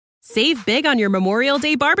Save big on your Memorial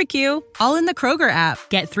Day barbecue, all in the Kroger app.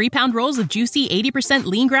 Get 3-pound rolls of juicy 80%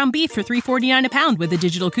 lean ground beef for $3.49 a pound with a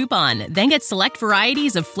digital coupon. Then get select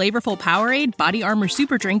varieties of flavorful Powerade, Body Armor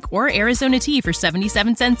Super Drink, or Arizona tea for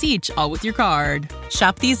 77 cents each, all with your card.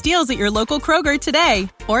 Shop these deals at your local Kroger today,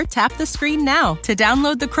 or tap the screen now to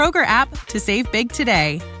download the Kroger app to save big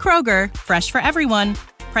today. Kroger, fresh for everyone.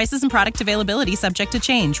 Prices and product availability subject to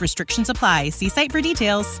change. Restrictions apply. See site for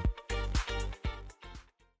details.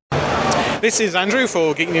 This is Andrew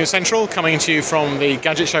for Geek News Central, coming to you from the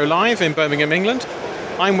Gadget Show Live in Birmingham, England.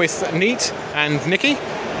 I'm with Neat and Nikki.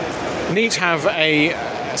 Neat have a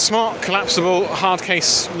smart, collapsible, hard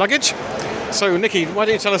case luggage. So, Nikki, why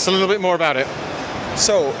don't you tell us a little bit more about it?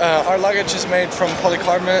 So, our luggage is made from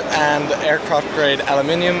polycarbonate and aircraft-grade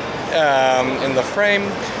aluminium in the frame.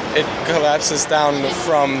 It collapses down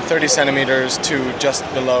from 30 centimeters to just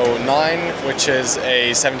below 9, which is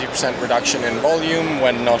a 70% reduction in volume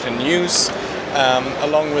when not in use.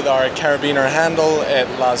 Along with our carabiner handle, it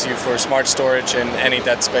allows you for smart storage in any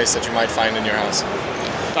dead space that you might find in your house.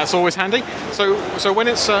 That's always handy. So when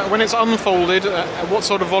it's unfolded, what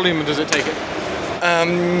sort of volume does it take it?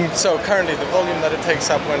 So currently the volume that it takes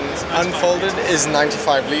up when it's unfolded is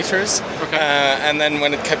 95 liters. Okay. And then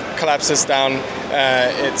when it collapses down,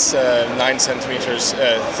 it's 9 centimeters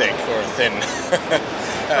thick or thin.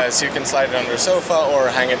 So you can slide it under a sofa or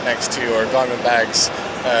hang it next to your garment bags,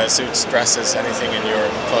 suits, dresses, anything in your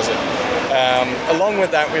closet. Along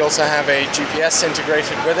with that, we also have a GPS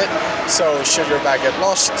integrated with it. So should your bag get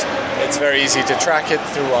lost, it's very easy to track it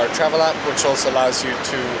through our travel app, which also allows you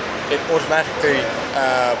to it automatically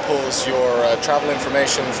pulls your travel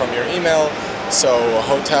information from your email, so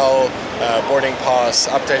hotel, boarding pass,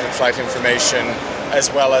 updated flight information, as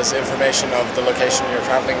well as information of the location you're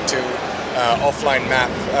traveling to, offline map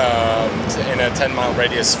in a 10-mile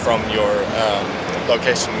radius from your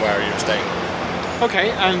location where you're staying.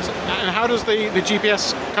 Okay, and how does the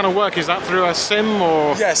GPS kind of work? Is that through a SIM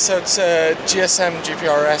or? Yes, so it's a GSM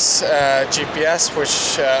GPRS GPS,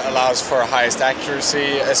 which allows for highest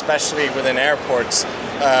accuracy, especially within airports,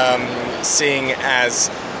 seeing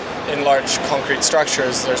as in large concrete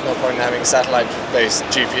structures, there's no point in having satellite-based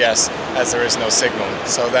GPS as there is no signal.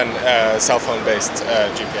 So then cell phone-based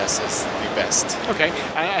GPS is the best. Okay,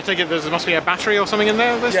 I take it there must be a battery or something in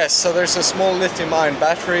there? Yes, so there's a small lithium-ion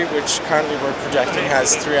battery, which currently we're projecting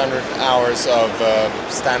has 300 hours of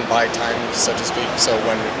standby time, so to speak. So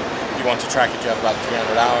when you want to track it, you have about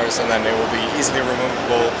 300 hours, and then it will be easily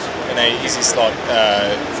removable in a easy slot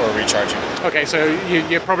for recharging. Okay, so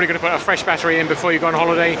you're probably going to put a fresh battery in before you go on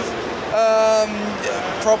holiday?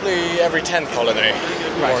 Probably every 10th holiday,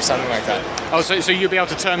 right, or something like that. Oh, so you'll be able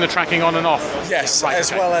to turn the tracking on and off? Yes, right,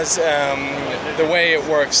 as okay. well as the way it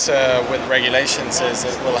works with regulations is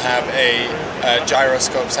it will have a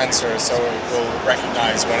gyroscope sensor, so it will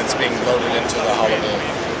recognize when it's being loaded into the holiday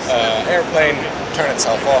airplane, turn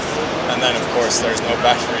itself off, and then of course there's no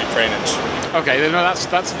battery drainage. Okay, no, that's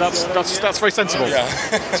very sensible. Yeah.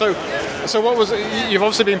 So what was? You've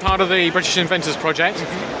obviously been part of the British Inventors Project.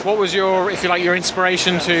 What was your, if you like, your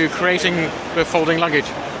inspiration to creating the folding luggage?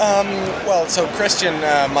 Well, so Christian,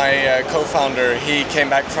 my co-founder, he came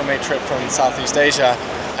back from a trip from Southeast Asia,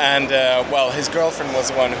 and well, his girlfriend was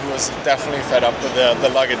the one who was definitely fed up with the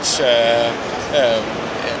luggage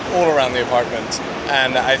all around the apartment,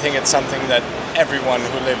 and I think it's something that everyone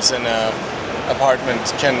who lives in an apartment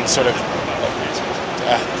can sort of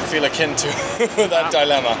feel akin to that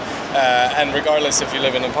dilemma. And regardless if you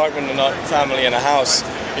live in an apartment or not, family in a house,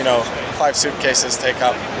 5 suitcases take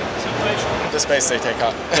up the space they take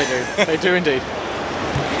up. They do. They do indeed.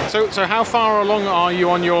 So how far along are you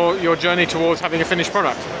on your journey towards having a finished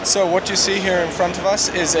product? So what you see here in front of us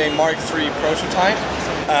is a Mark III prototype.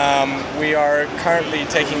 We are currently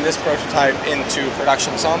taking this prototype into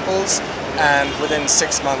production samples, and within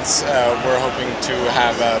 6 months we're hoping to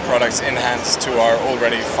have products in hands to our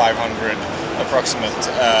already 500 approximate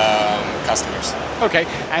customers. Okay,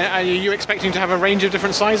 and are you expecting to have a range of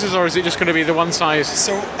different sizes, or is it just going to be the one size?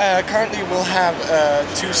 So currently we'll have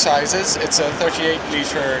 2 sizes. It's a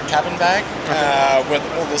 38-liter cabin bag with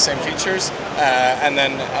all the same features, and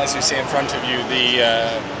then as you see in front of you, the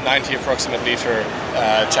 90 approximate liter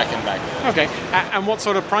check-in bag. Okay, and what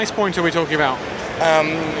sort of price point are we talking about?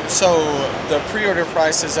 So the pre-order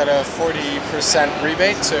price is at a 40%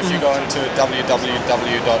 rebate. So if you go into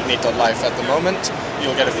www.neat.life at the moment,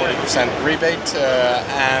 you'll get a 40% rebate.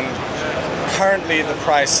 And currently the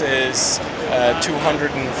price is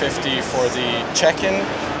 $250 for the check-in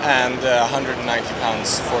and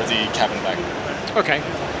 £190 for the cabin bag. Okay.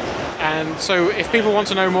 And so if people want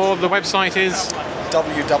to know more, the website is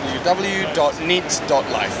www.neat.life.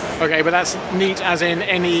 Okay, but that's neat as in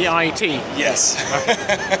NEIT. Yes.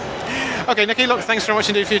 Okay, Nikki, look, thanks very much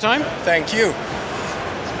indeed for your time. Thank you.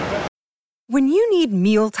 When you need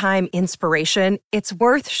mealtime inspiration, it's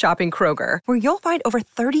worth shopping Kroger, where you'll find over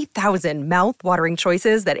 30,000 mouth-watering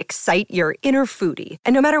choices that excite your inner foodie.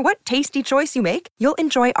 And no matter what tasty choice you make, you'll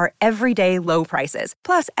enjoy our everyday low prices,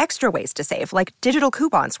 plus extra ways to save, like digital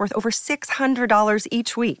coupons worth over $600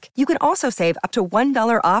 each week. You can also save up to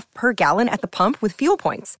 $1 off per gallon at the pump with fuel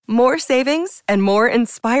points. More savings and more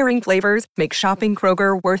inspiring flavors make shopping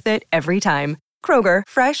Kroger worth it every time. Kroger,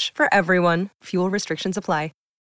 fresh for everyone. Fuel restrictions apply.